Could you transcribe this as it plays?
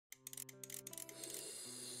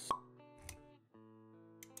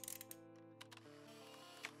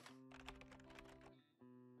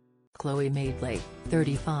Chloe Madeley,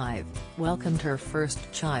 35, welcomed her first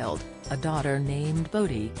child, a daughter named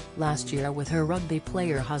Bodhi, last year with her rugby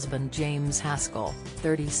player husband James Haskell,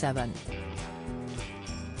 37.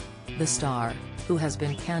 The star, who has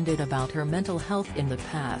been candid about her mental health in the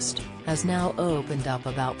past, has now opened up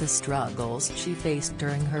about the struggles she faced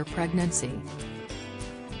during her pregnancy.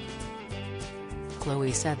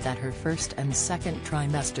 Chloe said that her first and second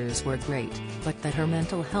trimesters were great, but that her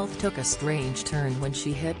mental health took a strange turn when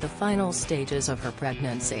she hit the final stages of her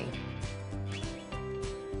pregnancy.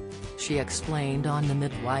 She explained on the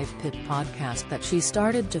Midwife Pip podcast that she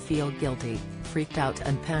started to feel guilty, freaked out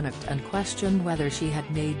and panicked and questioned whether she had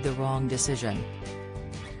made the wrong decision.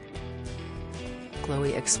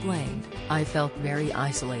 Chloe explained, "I felt very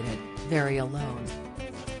isolated, very alone.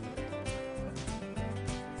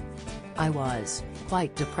 I was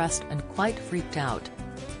quite depressed and quite freaked out.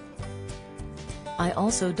 I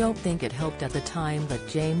also don't think it helped at the time that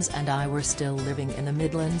James and I were still living in the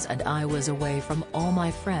Midlands and I was away from all my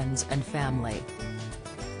friends and family.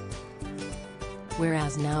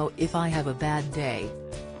 Whereas now if I have a bad day,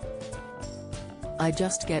 I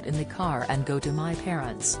just get in the car and go to my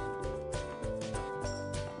parents."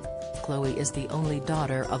 Chloe is the only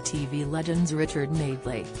daughter of TV legends Richard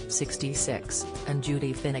Madeley, 66, and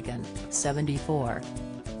Judy Finnegan, 74.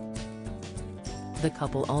 The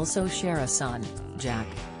couple also share a son, Jack,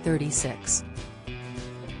 36.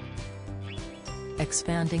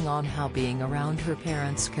 Expanding on how being around her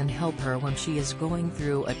parents can help her when she is going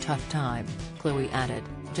through a tough time, Chloe added,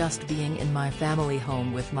 "Just being in my family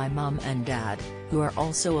home with my mum and dad, who are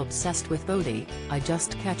also obsessed with Bodhi, I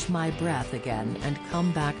just catch my breath again and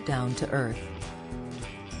come back down to earth.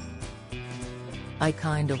 I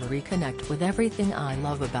kind of reconnect with everything I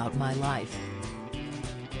love about my life."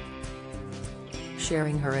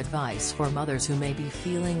 Sharing her advice for mothers who may be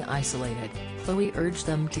feeling isolated, Chloe urged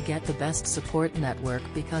them to get the best support network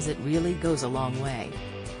because it really goes a long way.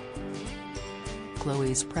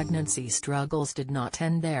 Chloe's pregnancy struggles did not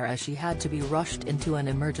end there as she had to be rushed into an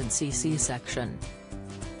emergency C-section.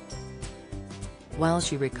 While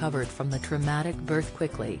she recovered from the traumatic birth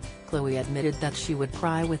quickly, Chloe admitted that she would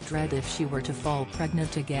cry with dread if she were to fall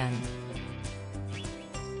pregnant again.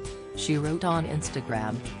 She wrote on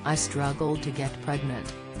Instagram, "I struggled to get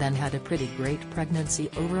pregnant, then had a pretty great pregnancy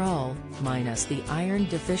overall, minus the iron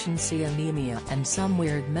deficiency anemia and some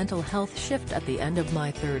weird mental health shift at the end of my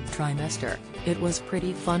third trimester. It was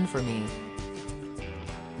pretty fun for me."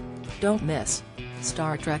 Don't miss.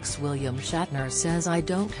 Star Trek's William Shatner says I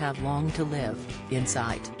don't have long to live.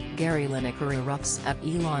 Insight, Gary Lineker erupts at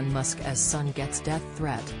Elon Musk as son gets death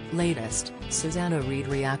threat. Latest, Susanna Reid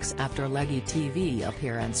reacts after leggy TV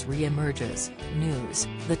appearance re-emerges. News,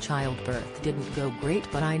 the childbirth didn't go great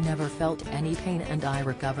but I never felt any pain and I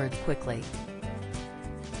recovered quickly.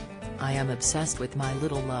 I am obsessed with my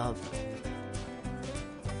little love.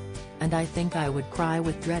 And I think I would cry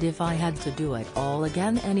with dread if I had to do it all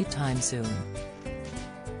again anytime soon.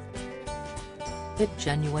 It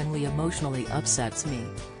genuinely emotionally upsets me.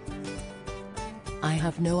 I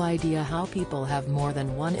have no idea how people have more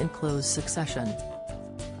than one in close succession.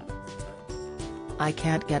 I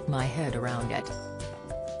can't get my head around it."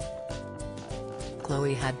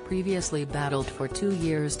 Chloe had previously battled for 2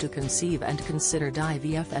 years to conceive and considered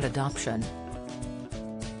IVF at adoption.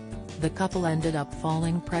 The couple ended up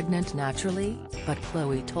falling pregnant naturally, but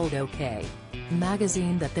Chloe told OK!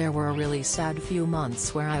 Magazine that there were a really sad few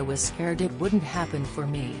months where I was scared it wouldn't happen for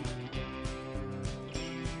me.